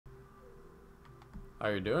How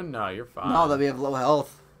you doing? No, you're fine. No, that we have low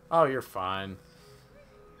health. Oh, you're fine.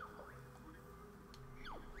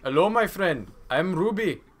 Hello, my friend. I'm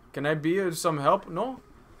Ruby. Can I be of some help? No?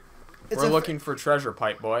 We're looking for treasure,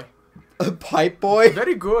 pipe boy. A pipe boy?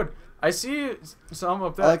 Very good. I see some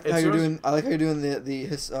of that. I like how you're doing. I like how you're doing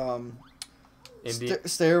his Indian.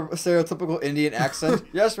 Stereotypical Indian accent.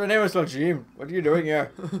 Yes, my name is Najim. What are you doing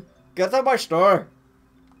here? Get out my store.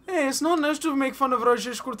 Hey, it's not nice to make fun of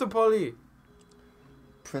Rajesh Kurtapalli.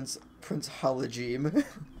 Prince Halajim.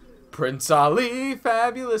 Prince Ali,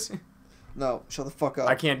 fabulous. No, shut the fuck up.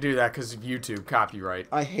 I can't do that because of YouTube copyright.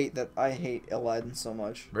 I hate that. I hate Aladdin so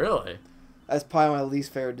much. Really? That's probably my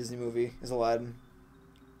least favorite Disney movie is Aladdin.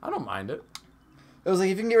 I don't mind it. It was like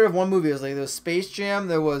if you can get rid of one movie, it was like there was Space Jam,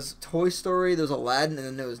 there was Toy Story, there was Aladdin, and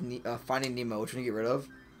then there was Finding Nemo, which one you get rid of.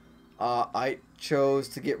 I chose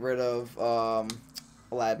to get rid of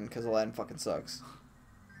Aladdin because Aladdin fucking sucks.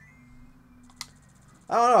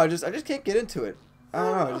 I don't know. I just can't get into it. I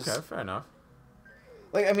don't know. Okay, fair enough.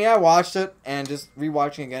 Like, I mean, I watched it, and just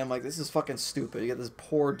rewatching again, I'm like, this is fucking stupid. You got this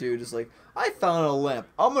poor dude just like, I found a lamp.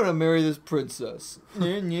 I'm gonna marry this princess.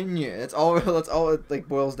 That's all it like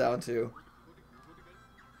boils down to.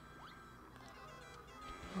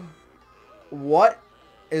 What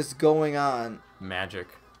is going on? Magic.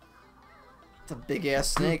 It's a big ass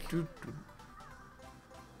snake.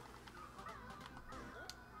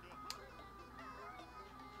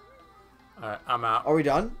 Alright, I'm out. Are we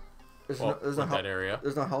done? There's no that area.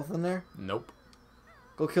 There's no health in there? Nope.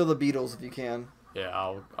 Go kill the beetles if you can. Yeah,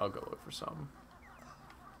 I'll go look for something.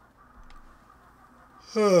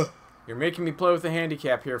 You're making me play with a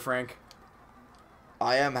handicap here, Frank.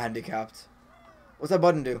 I am handicapped. What's that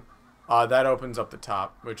button do? That opens up the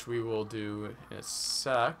top, which we will do in a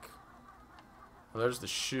sec. Well, there's the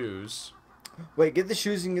shoes. Wait, get the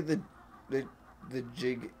shoes and get the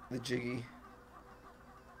jiggy.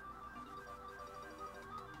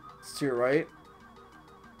 It's to your right.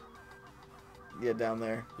 Yeah, down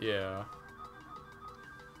there. Yeah.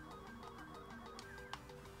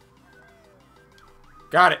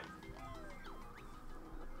 Got it.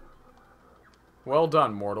 Well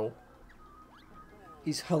done, mortal.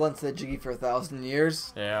 He's held onto that jiggy for 1,000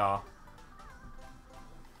 years. Yeah.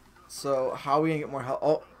 So how are we gonna get more health?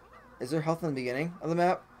 Oh, is there health in the beginning of the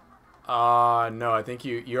map? No, I think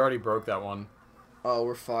you already broke that one. Oh,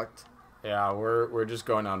 we're fucked. Yeah, we're just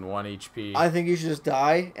going on 1 HP. I think you should just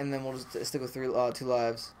die, and then we'll just stick with 2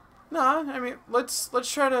 lives. Nah, I mean, let's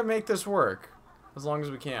try to make this work. As long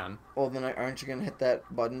as we can. Well, then aren't you gonna hit that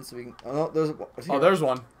button so we can... Oh, no, there's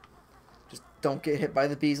one. Just don't get hit by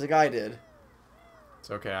the bees like I did.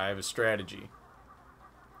 It's okay, I have a strategy.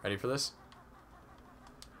 Ready for this?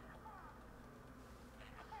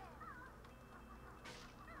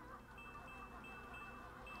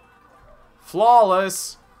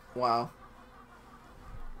 Flawless! Wow.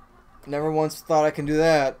 Never once thought I can do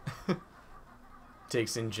that.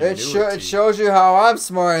 Takes ingenuity. It shows you how I'm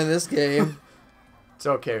smart in this game. It's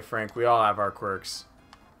okay, Frank. We all have our quirks.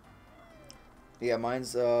 Yeah,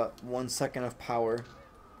 mine's 1 second of power.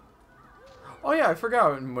 Oh yeah, I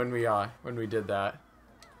forgot when we did that.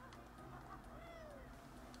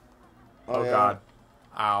 Oh yeah. God.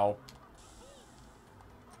 Ow.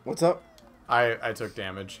 What's up? I took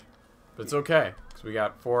damage. But it's okay, because we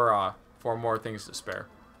got four more things to spare.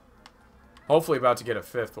 Hopefully about to get a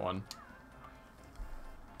 5th one.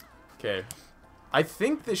 Okay. I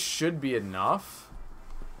think this should be enough.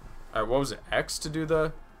 Alright, what was it? X to do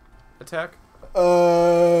the attack?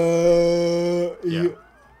 Yeah.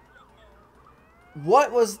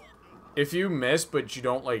 What was... If you miss, but you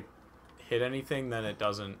don't, like, hit anything, then it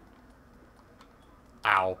doesn't...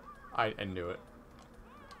 Ow. I knew it.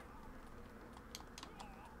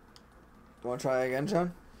 You want to try again,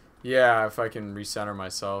 John? Yeah, if I can recenter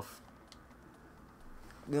myself.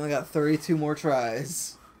 We only got 32 more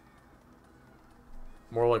tries.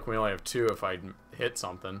 More like we only have 2 if I hit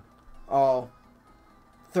something. Oh.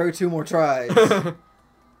 32 more tries.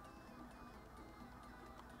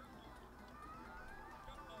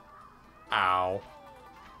 Ow.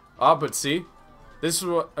 Oh, but see? This is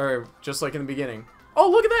what... Or, just like in the beginning. Oh,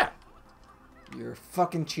 look at that! You're a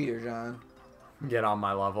fucking cheater, John. Get on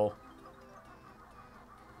my level.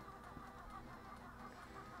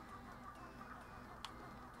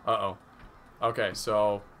 Uh-oh. Okay,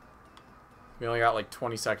 so... We only got like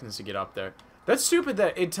 20 seconds to get up there. That's stupid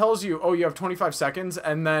that it tells you, oh, you have 25 seconds,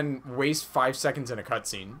 and then waste 5 seconds in a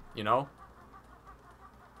cutscene, you know?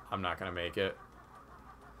 I'm not gonna make it.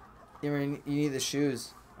 You mean, you need the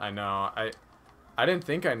shoes. I know. I didn't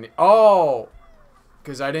think I need... Oh!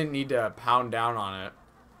 Because I didn't need to pound down on it.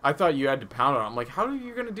 I thought you had to pound on it. I'm like, how are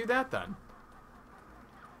you gonna do that then?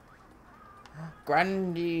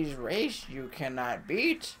 Grundy's race you cannot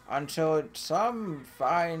beat until some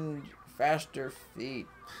find faster feet.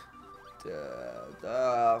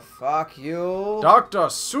 The fuck you. Dr.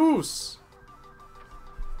 Seuss.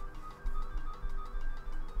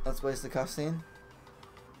 Let's waste the cutscene.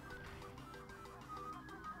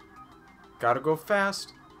 Gotta go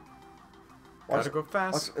fast. Gotta go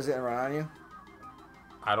fast. Is it gonna run on you?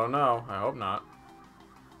 I don't know. I hope not.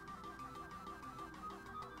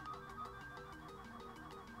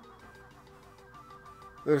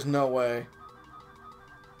 There's no way.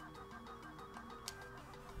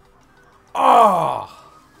 Oh!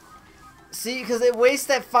 See, because they waste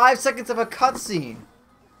that 5 seconds of a cutscene.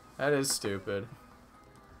 That is stupid.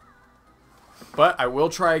 But I will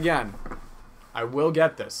try again. I will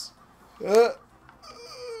get this. I'm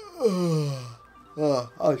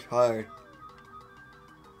tired.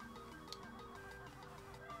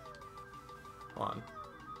 Hold on.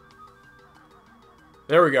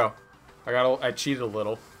 There we go. I cheated a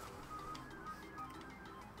little.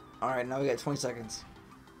 Alright, now we got 20 seconds.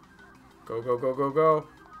 Go, go, go, go, go.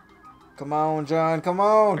 Come on, John, come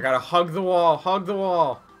on! I gotta hug the wall, hug the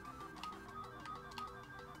wall.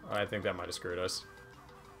 Oh, I think that might have screwed us.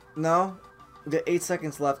 No? We got 8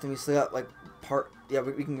 seconds left and we still got, like, Yeah,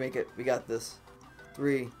 we can make it. We got this.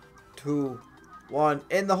 3, 2, 1.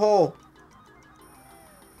 In the hole!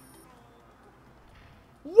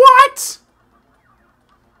 What?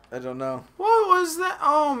 I don't know. What was that?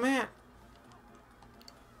 Oh, man.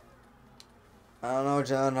 I don't know,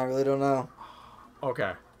 John. I really don't know.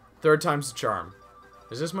 Okay. Third time's the charm.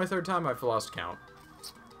 Is this my third time? I've lost count.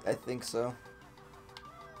 I think so.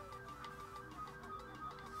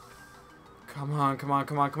 Come on, come on,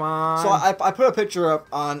 come on, come on. So I put a picture up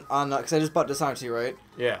on because I just bought Dishonored 2, right?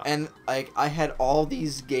 Yeah. And like I had all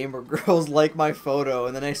these gamer girls like my photo,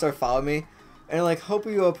 and then they start following me, and like, hope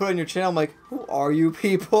you put on your channel. I'm like, who are you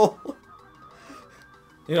people?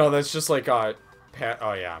 You know, that's just like Pat.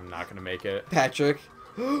 Oh yeah, I'm not gonna make it. Patrick.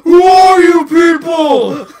 Who are you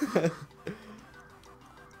people?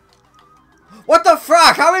 What the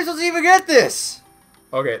fuck? How am I supposed to even get this?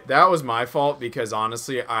 Okay, that was my fault because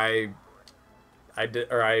honestly, I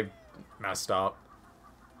messed up.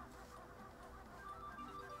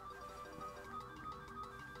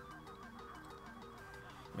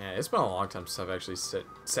 Man, it's been a long time since I've actually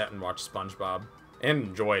sat and watched SpongeBob and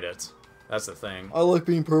enjoyed it. That's the thing. I like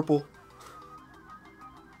being purple.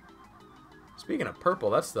 Speaking of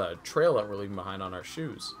purple, that's the trail that we're leaving behind on our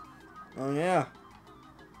shoes. Oh yeah.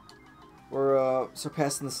 We're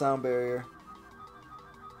surpassing the sound barrier.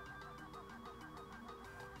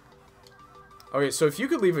 Okay, so if you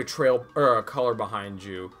could leave a trail or a color behind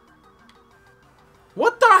you.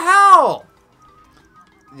 What the hell?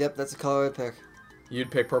 Yep, that's the color I'd pick.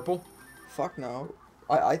 You'd pick purple? Fuck no.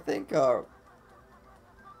 I think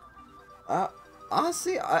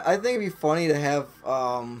honestly I think it'd be funny to have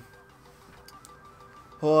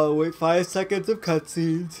hold on, wait 5 seconds of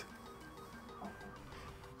cutscenes.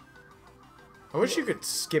 I wish you could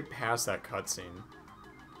skip past that cutscene.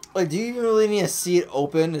 Like, do you even really need to see it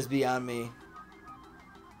open? Is beyond me.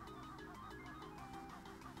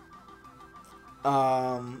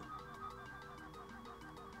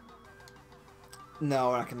 No,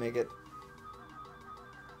 we're not gonna make it.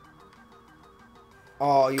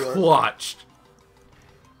 Oh, you are Clutched.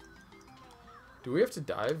 Do we have to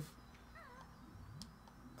dive?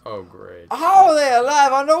 Oh, great. How are they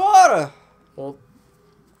alive underwater? Well,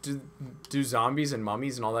 do zombies and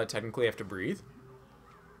mummies and all that technically have to breathe?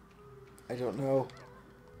 I don't know.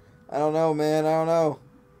 I don't know, man. I don't know.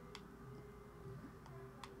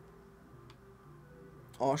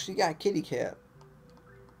 Oh, she got a kitty cat.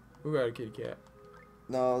 Who got a kitty cat?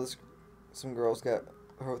 No, some girls got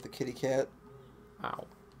her with a kitty cat. Ow.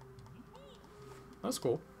 That's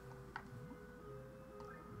cool.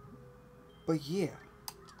 But yeah.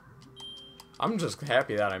 I'm just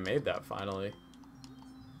happy that I made that finally.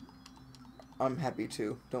 I'm happy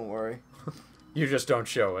too. Don't worry. You just don't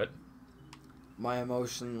show it. My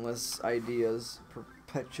emotionless ideas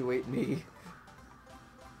perpetuate me.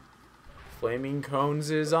 Flaming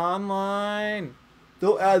Cones is online.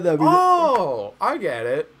 Don't add that. Oh, I get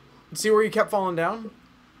it. See where you kept falling down?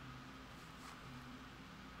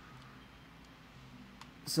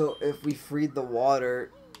 So if we freed the water,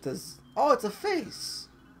 does... Oh, it's a face.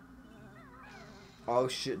 Oh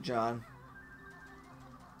shit, John.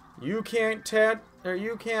 You can't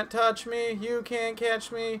you can't touch me. You can't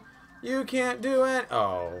catch me. You can't do it.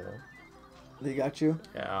 Oh. They got you?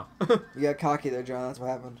 Yeah. You got cocky there, John. That's what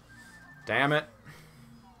happened. Damn it.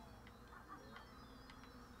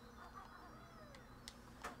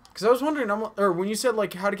 Because I was wondering, or when you said,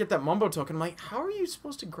 like, how to get that Mumbo token, I'm like, how are you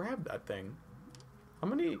supposed to grab that thing? How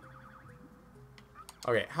many...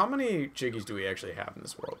 Okay, how many Jiggies do we actually have in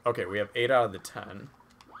this world? Okay, we have 8 out of the 10. And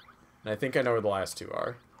I think I know where the last 2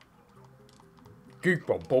 are.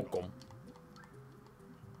 Geekbobokum.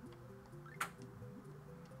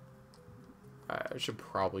 I should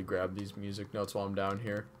probably grab these music notes while I'm down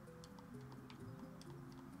here.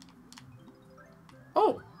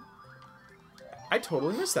 Oh! I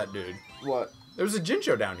totally missed that dude. What? There was a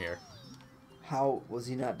Jinjo down here. How was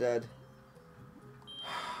he not dead?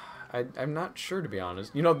 I'm not sure, to be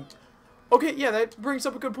honest. You know, okay, yeah, that brings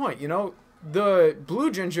up a good point. You know, the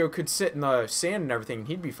blue Jinjo could sit in the sand and everything, and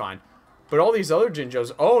he'd be fine. But all these other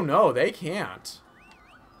Jinjos, oh no, they can't.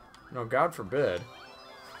 No, God forbid.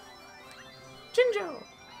 Jinjo!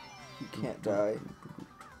 He can't die.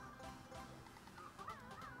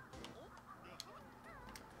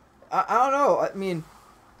 I don't know. I mean,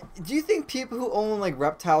 do you think people who own, like,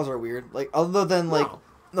 reptiles are weird? Like, other than, like...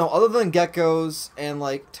 No, other than geckos and,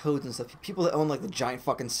 like, toads and stuff. People that own, like, the giant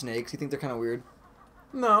fucking snakes, you think they're kind of weird?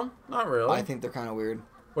 No, not really. I think they're kind of weird.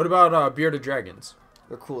 What about bearded dragons?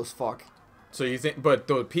 They're cool as fuck. So you think... But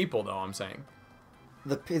the people, though, I'm saying.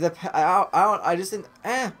 I just think...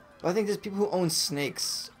 But I think just people who own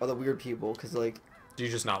snakes are the weird people, because, like... Do you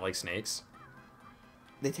just not like snakes?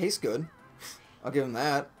 They taste good. I'll give them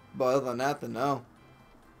that. But other than that, then no.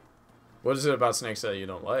 What is it about snakes that you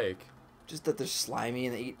don't like? Just that they're slimy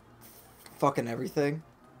and they eat fucking everything.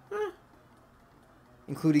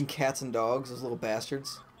 Including cats and dogs, those little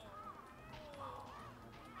bastards.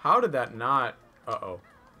 How did that not... Uh-oh.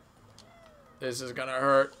 This is gonna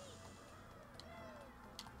hurt.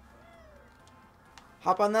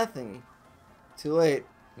 Hop on that thingy. Too late.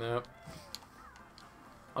 Nope.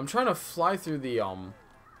 I'm trying to fly through the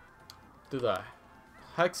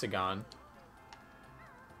hexagon.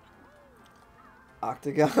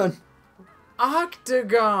 Octagon.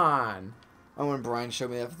 Octagon! I when Brian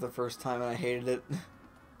showed me that for the first time and I hated it.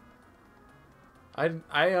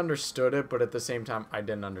 I understood it, but at the same time, I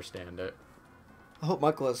didn't understand it. I hope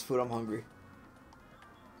Michael has food. I'm hungry.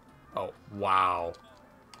 Oh, wow.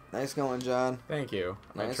 Nice going, John. Thank you.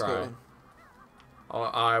 Nice I try. going.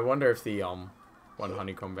 I wonder if the one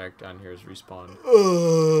honeycomb back down here is respawned.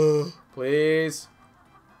 Please.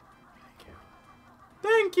 Thank you.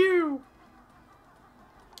 Thank you.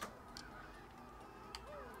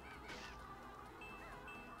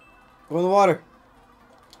 Go in the water.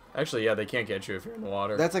 Actually, yeah, they can't get you if you're in the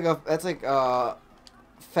water. That's like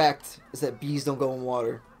fact is that bees don't go in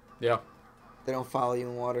water. Yeah. They don't follow you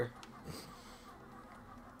in water.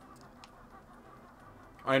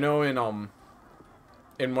 I know in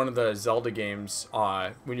one of the Zelda games,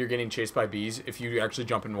 when you're getting chased by bees, if you actually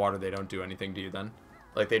jump in water, they don't do anything to you then.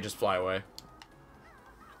 Like, they just fly away.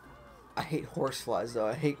 I hate horseflies, though.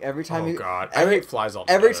 I hate every time Oh, God. I hate flies all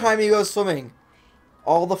Every time you go swimming,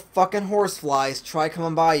 all the fucking horseflies try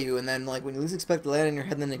coming by you, and then, like, when you least expect to land on your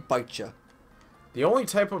head, then they bite you. The only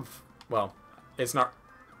type of... Well, it's not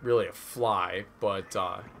really a fly, but,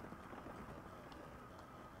 Are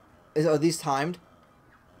these timed?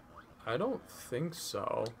 I don't think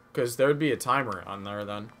so. Because there would be a timer on there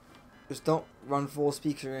then. Just don't run full speed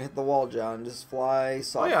because you're going to hit the wall, John. Just fly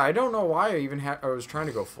soft. Oh, yeah. I don't know why I was trying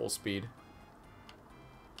to go full speed.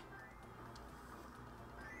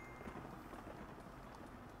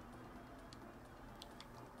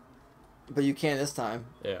 But you can this time.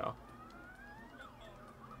 Yeah.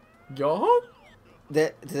 Yo.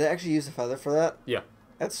 Did they actually use a feather for that? Yeah.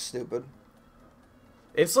 That's stupid.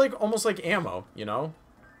 It's like almost like ammo, you know?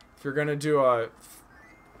 If you're going to do a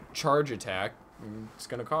charge attack, it's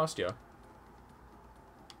going to cost you.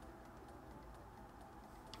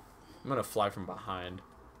 I'm going to fly from behind.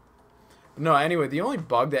 No, anyway, the only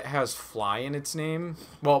bug that has fly in its name...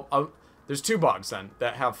 Well, there's 2 bugs then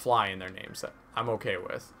that have fly in their names that I'm okay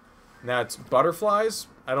with. And that's butterflies.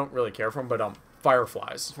 I don't really care for them, but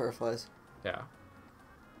fireflies. Fireflies. Yeah.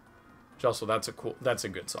 Which also, that's a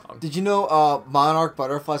good song. Did you know monarch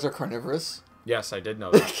butterflies are carnivorous? Yes, I did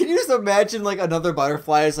know that. Can you just imagine, like, another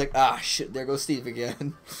butterfly is like, ah, shit, there goes Steve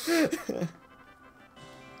again.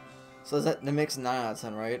 So that makes 9 out of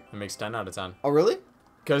 10, right? It makes 10 out of 10. Oh, really?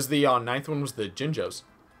 Because the 9th one was the Jinjos.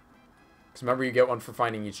 Because remember, you get one for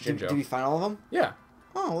finding each Jinjo. Did we find all of them? Yeah.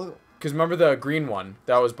 Oh, look. Because remember the green one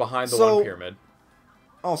that was behind the one pyramid?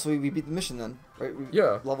 Oh, so we beat the mission then, right?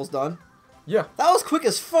 Yeah. Level's done? Yeah. That was quick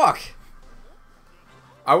as fuck!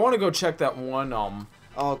 I want to go check that one,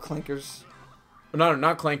 Oh, Clinkers. No,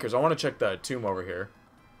 not Clankers. I want to check the tomb over here.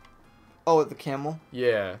 Oh, the camel?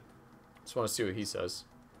 Yeah. Just want to see what he says.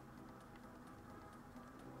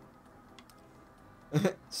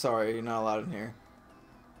 Sorry, you're not allowed in here.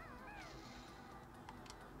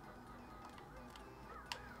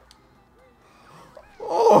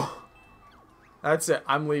 Oh! That's it.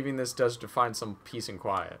 I'm leaving this desert to find some peace and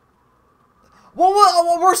quiet. Well,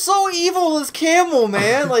 we're so evil as Camel,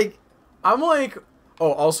 man. Like, I'm like...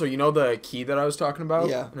 Oh, also, you know the key that I was talking about?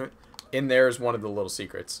 Yeah. In there is one of the little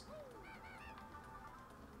secrets.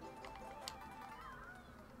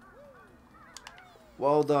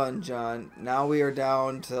 well done, John. Now we are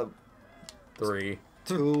down to 3.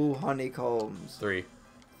 2 honeycombs. 3.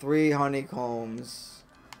 3 honeycombs.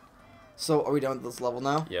 So, are we done with this level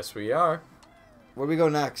now? Yes, we are. Where do we go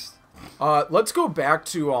next? Let's go back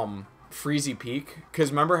to Freezy Peak, because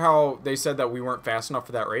remember how they said that we weren't fast enough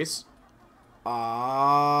for that race?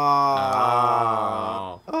 Ah.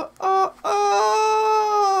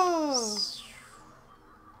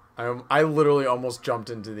 I literally almost jumped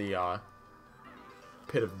into the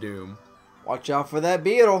pit of doom. Watch out for that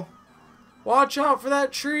beetle. Watch out for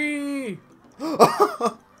that tree!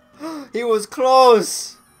 He was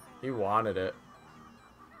close. He wanted it.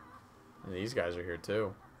 And these guys are here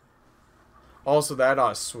too. Also,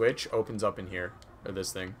 that switch opens up in here. Or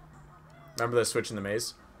this thing. Remember the switch in the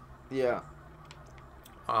maze? Yeah.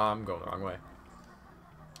 I'm going the wrong way.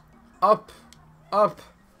 Up! Up!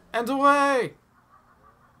 And away!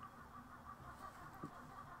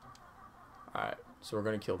 Alright, so we're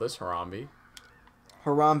gonna kill this Harambe.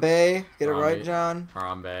 Harambe. Get it right, Harambe. John?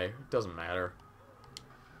 Harambe. Doesn't matter.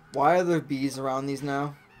 Why are there bees around these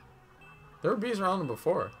now? There were bees around them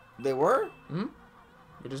before. They were? Hmm?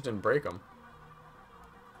 We just didn't break them.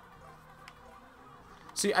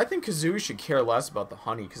 See, I think Kazooie should care less about the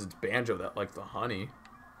honey because it's Banjo that liked the honey.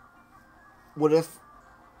 What if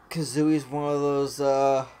Kazooie's one of those,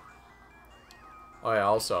 Oh, yeah,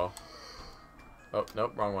 also. Oh,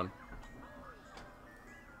 nope, wrong one.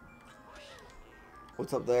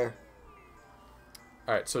 What's up there?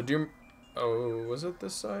 Alright, so do you... Oh, was it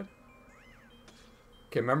this side?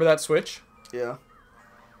 Okay, remember that switch? Yeah.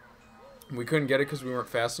 We couldn't get it because we weren't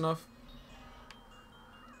fast enough?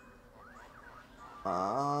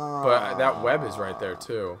 Ah. But that web is right there,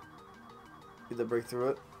 too. Did they break through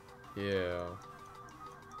it? Yeah.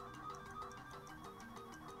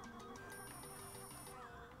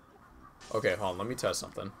 Okay, hold on. Let me test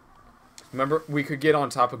something. Remember, we could get on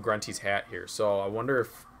top of Grunty's hat here. So I wonder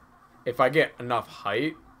if I get enough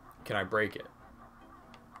height, can I break it?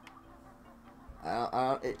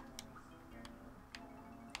 I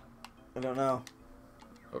don't know.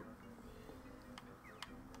 Oh.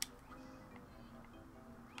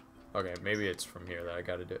 Okay, maybe it's from here that I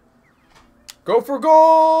gotta do. Go for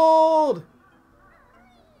gold!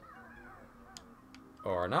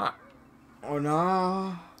 Or not. Or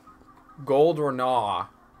nah. Gold or nah.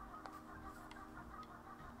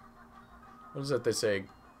 What is it they say?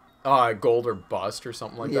 Gold or bust or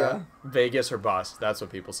something like that? Vegas or bust. That's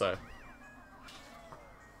what people say.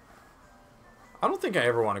 I don't think I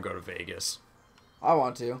ever want to go to Vegas. I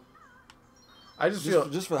want to. I just feel...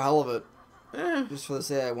 Just for the hell of it. Eh. Just for the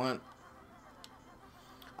say I went.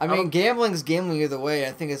 I mean, gambling's gambling either way.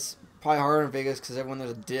 I think it's probably harder in Vegas because everyone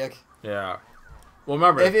there's a dick. Yeah. Well,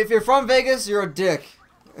 remember... If you're from Vegas, you're a dick.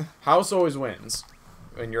 House always wins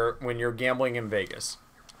when you're gambling in Vegas.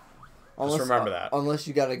 Just remember that. Unless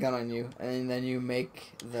you got a gun on you, and then you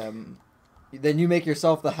make them... Then you make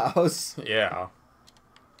yourself the house. Yeah.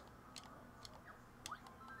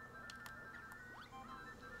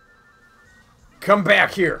 Come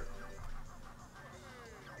back here.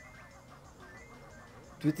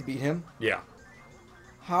 Do we have to beat him? Yeah.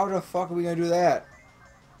 How the fuck are we gonna do that?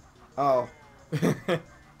 Oh.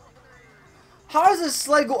 How does this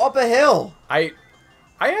sled go up a hill? I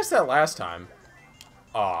asked that last time.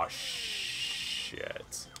 Oh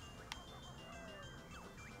shit.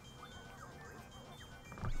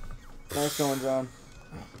 Nice going, John.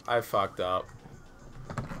 I fucked up.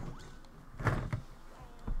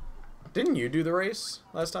 Didn't you do the race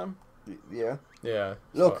last time? Yeah. Yeah.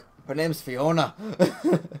 Look, So, her name's Fiona.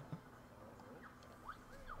 oh,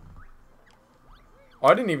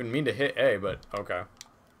 I didn't even mean to hit A, but okay.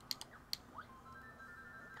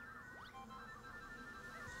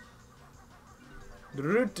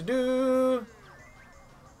 Do-do-do-do-do.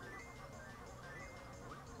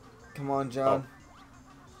 Come on, John.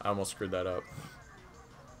 I almost screwed that up.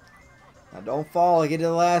 Now don't fall like you did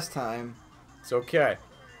last time. It's okay.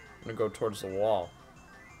 I'm gonna go towards the wall.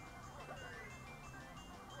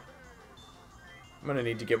 I'm gonna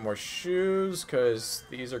need to get more shoes because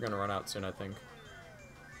these are gonna run out soon, I think.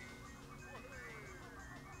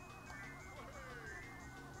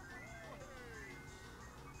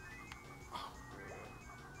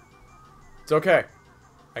 It's okay.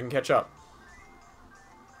 I can catch up.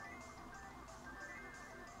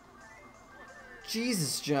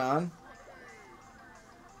 Jesus, John.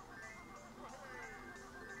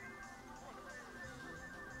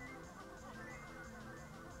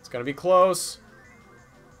 It's gonna be close.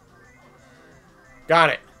 Got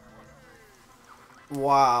it.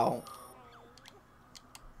 Wow.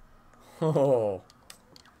 Oh.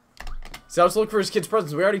 So I was looking for his kid's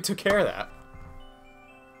presents. We already took care of that.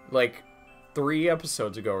 Like 3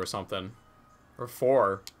 episodes ago or something. Or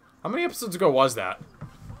 4. How many episodes ago was that?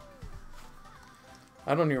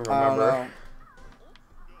 I don't even remember. I don't know.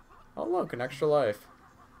 Oh look, an extra life.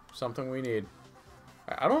 Something we need.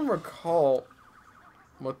 I don't recall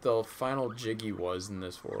what the final Jiggy was in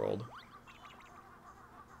this world.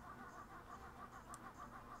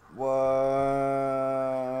 What?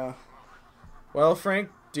 Well, Frank,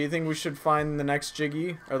 do you think we should find the next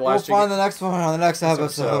Jiggy? Or the We'll last Jiggy? find the next one on the next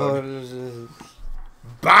episode.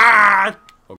 Bye!